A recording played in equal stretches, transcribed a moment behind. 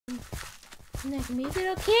And then me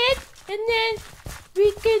little kid, and then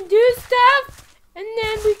we can do stuff, and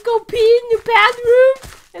then we go pee in the bathroom,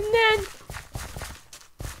 and then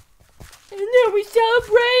we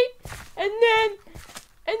celebrate, and then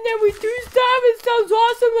we do stuff. It sounds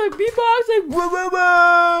awesome, like beatbox, like wah wah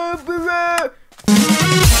wah, wah, wah.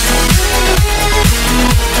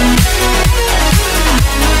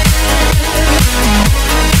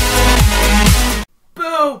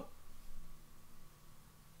 Boo!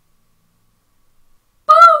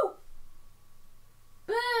 Boo!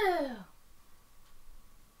 Boo!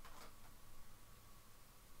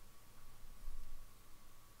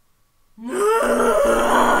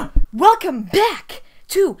 Welcome back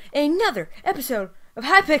to another episode of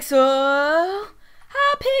Hypixel.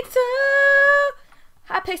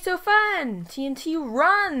 Hypixel fun. TNT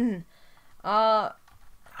run. What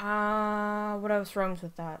else wrong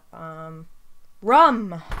with that?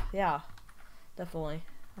 Rum. Yeah, definitely.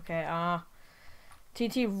 Okay.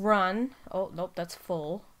 TNT run. Oh nope, that's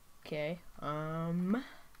full. Okay.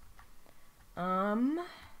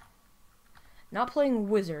 Not playing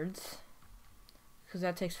wizards, because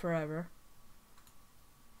that takes forever.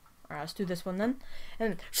 Alright, let's do this one then.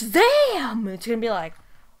 And Shazam! It's gonna be like,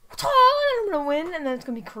 I'm gonna win, and then it's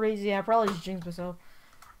gonna be crazy. I probably just jinxed myself.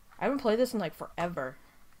 I haven't played this in like forever.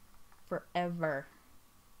 Forever.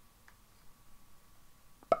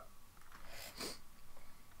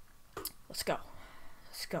 Let's go.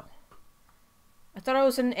 Let's go. I thought I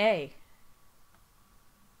was an A.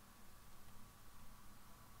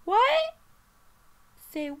 What?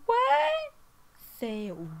 Say what? Say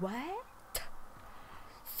what?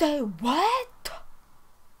 Say what?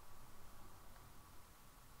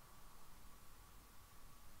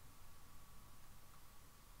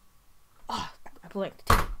 Oh, I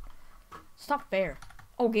blinked. It's not fair.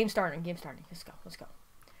 Oh, game starting. Game starting. Let's go. Let's go.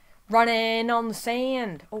 Running on the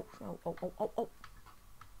sand. Oh.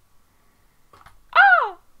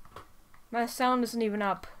 Ah! My sound isn't even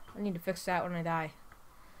up. I need to fix that when I die.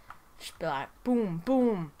 Just be like, boom,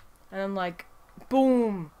 boom. And then like,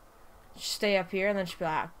 boom. Just stay up here and then just be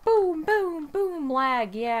like, boom, boom, boom,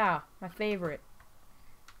 lag, yeah. My favorite.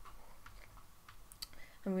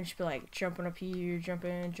 And we just be like, jumping up here,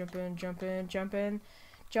 jumping.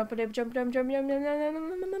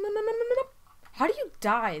 How do you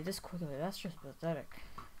die this quickly? That's just pathetic.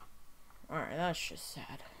 Alright, that's just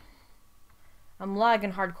sad. I'm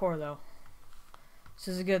lagging hardcore though. This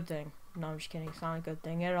is a good thing. No, I'm just kidding. It's not a good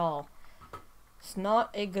thing at all. It's not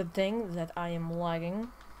a good thing that I am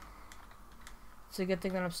lagging. It's a good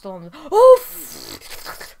thing that I'm still on the— oh!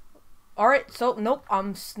 Alright, so, nope.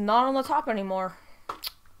 I'm not on the top anymore.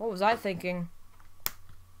 What was I thinking?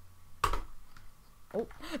 Oh,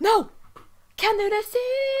 no! Can't do this!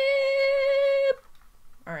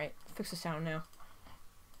 Alright, fix the sound now.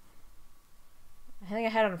 I think I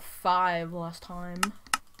had it on 5 last time.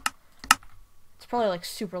 It's probably like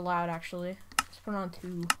super loud actually. Let's put it on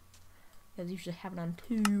 2. I usually have it on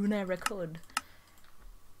 2 whenever I could.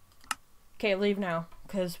 Okay, leave now,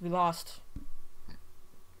 because we lost.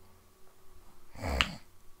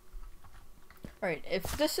 Alright,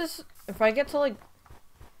 if I get to like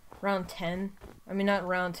round 10, I mean not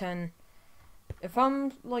round 10, if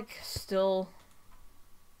I'm like still—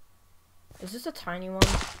 is this a tiny one?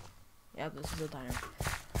 Yeah, this is a tiny one.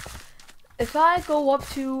 If I go up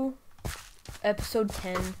to episode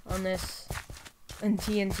 10 on this in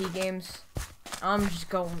TNT games, I'm just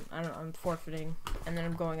going— I don't know, I'm forfeiting, and then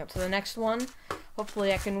I'm going up to the next one.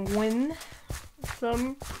 Hopefully I can win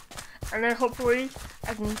some, and then hopefully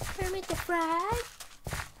I can Kermit the Frog.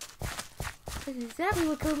 That's exactly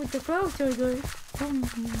what Kermit the Frog sounds like.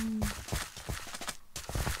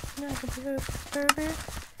 Now I can put a burger,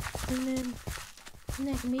 and then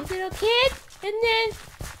I can be a little kid, and then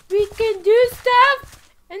we can do stuff,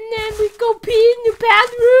 and then we go pee in the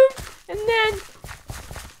bathroom, and then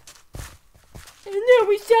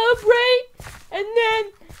we celebrate, and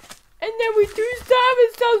then we do stuff.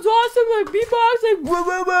 It sounds awesome, like beatbox, like wah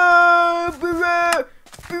wah wah, boo wah,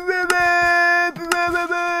 boo wah wah, boo wah wah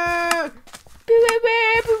wah, boo wah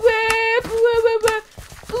wah, boo wah, boo wah wah wah,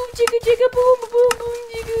 boom chicka chicka boom boom boom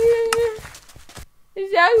chicka. Is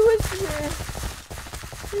that what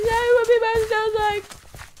beatbox sounds like?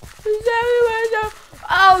 Is that what it sounds?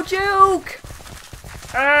 Oh, juke!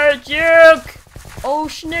 Juke! Oh,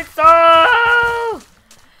 schnitzel!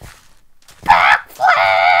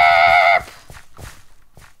 Backflip!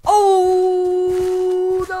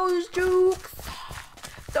 Oh, those jukes!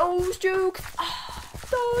 Those jukes! Oh,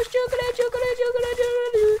 those jukes!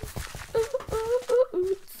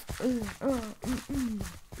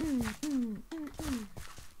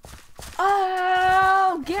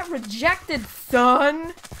 Oh, get get rejected,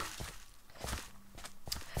 son.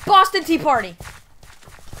 Boston Tea Party.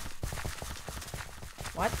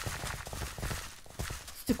 What?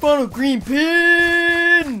 Stefano Green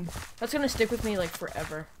Bean. That's gonna stick with me like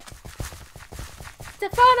forever.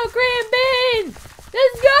 Stefano Green Bean.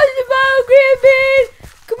 Let's go, Stefano Green Bean.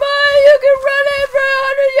 Come on, you can run it for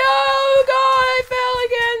 100 yards. Oh God, I fell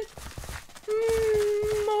again.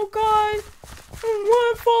 Oh God, I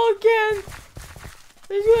want to fall again.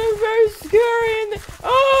 This is very scary. And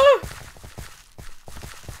oh,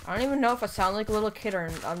 I don't even know if I sound like a little kid or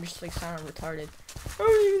I'm just like sounding retarded. I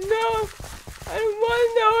don't even know. I don't want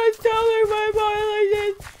to know I sound like my body like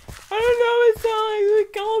this. I don't know I sound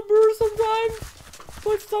like Caliber sometimes.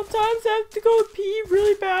 But sometimes I have to go pee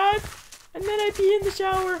really bad. And then I pee in the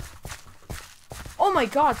shower. Oh my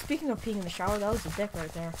God, speaking of peeing in the shower, that was a dick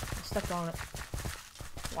right there. I stepped on it.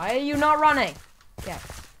 Why are you not running? Yeah.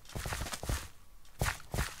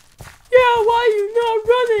 Yeah, why are you not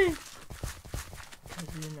running?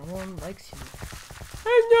 Because no one likes you.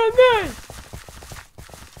 I'm not nice.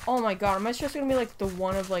 Oh my God, am I just gonna be like the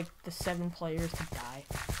one of like the 7 players to die?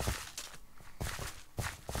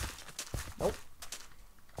 Nope.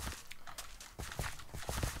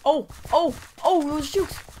 Oh, those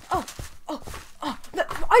jukes. Oh,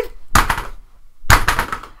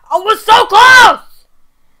 I was so close!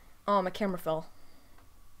 Oh, my camera fell.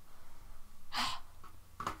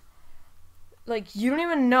 Like, you don't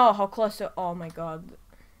even know how close to, oh my God.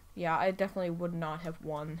 Yeah, I definitely would not have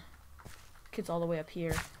won. Kid's all the way up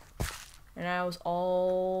here. And I was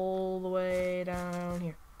all the way down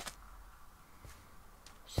here.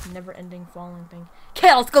 Just never-ending falling thing.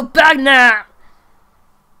 Okay, let's go back now!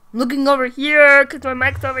 I'm looking over here, because my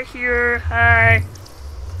mic's over here. Hi.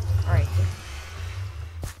 Alright.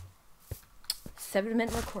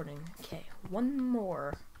 7-minute recording. Okay, one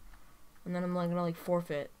more. And then I'm like gonna like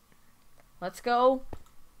forfeit. Let's go.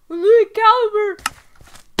 Elite Caliber!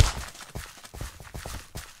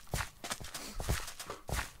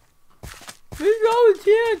 Let's go with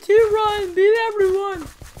TNT run, beat everyone!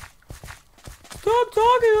 Stop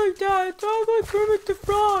talking like that, talk like Kermit the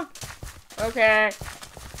Frog! Okay.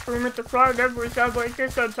 Kermit the Frog never sounds like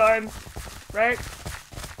this sometimes, right?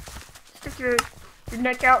 Stick your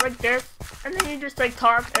neck out like this, and then you just like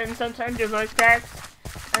talk, and sometimes your voice cracks,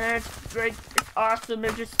 and it's like, it's awesome,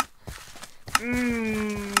 it just,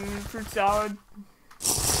 fruit salad,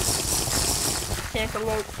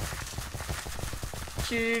 cantaloupe,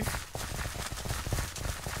 cheese,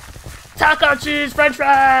 taco cheese french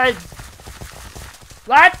fries!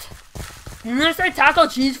 What? You gonna say taco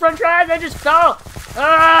cheese french fries? I just fell!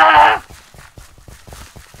 Ah!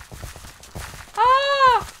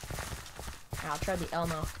 Ah! I'll try the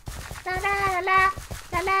Elmo. La la la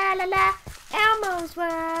la la la la Elmo's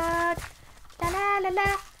word. La la la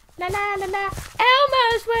la la la la la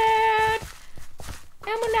Elmo's word.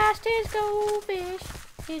 Elmo lost his goldfish,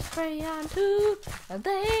 his crayon too. And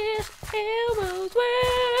there's Elmo's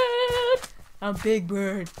word. I'm Big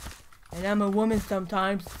Bird, and I'm a woman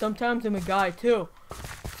sometimes. Sometimes I'm a guy too,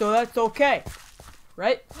 so that's okay.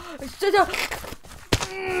 Right?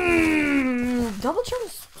 Double jump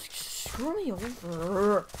screw me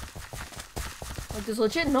over. Like, there's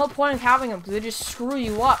legit no point in having them because they just screw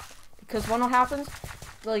you up. Because when what happens,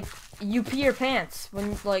 like, you pee your pants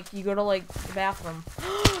when, like, you go to, like, the bathroom.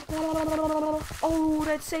 Oh,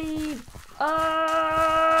 that save.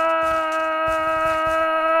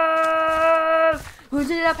 Who's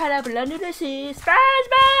it up pineapple under the sea? SpongeBob,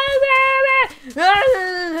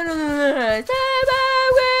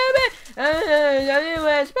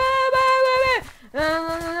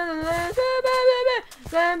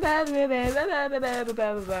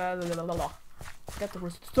 got the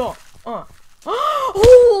rest of the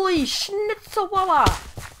holy schnitzel walla!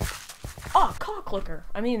 Oh, cock liquor.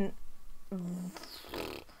 I mean,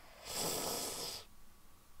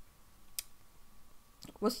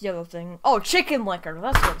 what's the other thing? Oh, chicken liquor.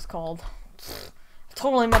 That's what it's called. I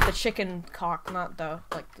totally meant the chicken cock, not the,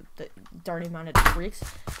 like, the dirty-minded freaks.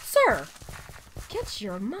 Sir, get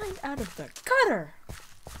your mind out of the gutter.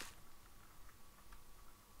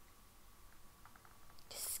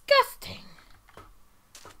 Disgusting.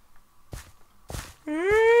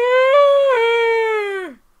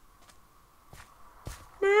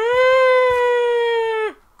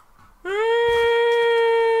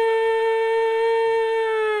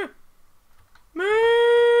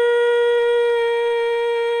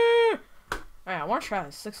 Alright, I want to try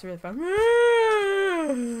this. This looks really fun.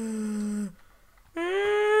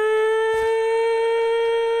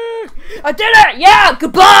 I did it! Yeah!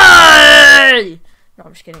 Goodbye! No,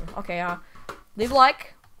 I'm just kidding. Okay, leave a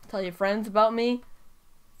like. Tell your friends about me.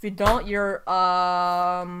 If you don't, you're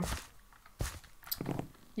a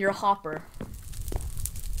hopper.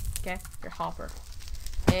 Okay? You're a hopper.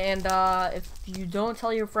 And, if you don't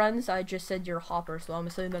tell your friends, I just said you're a hopper, so I'm gonna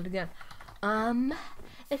say that again.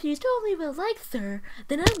 If you don't leave a like, sir,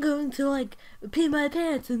 then I'm going to, like, pee my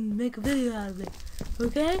pants and make a video out of it.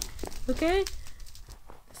 Okay? Okay?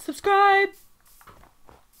 Subscribe!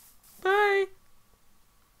 Bye!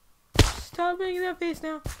 Stop making that face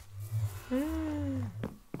now.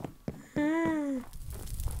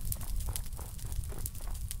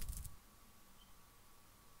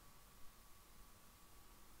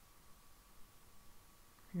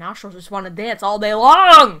 Nostrils just want to dance all day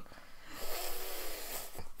long!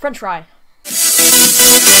 French fry.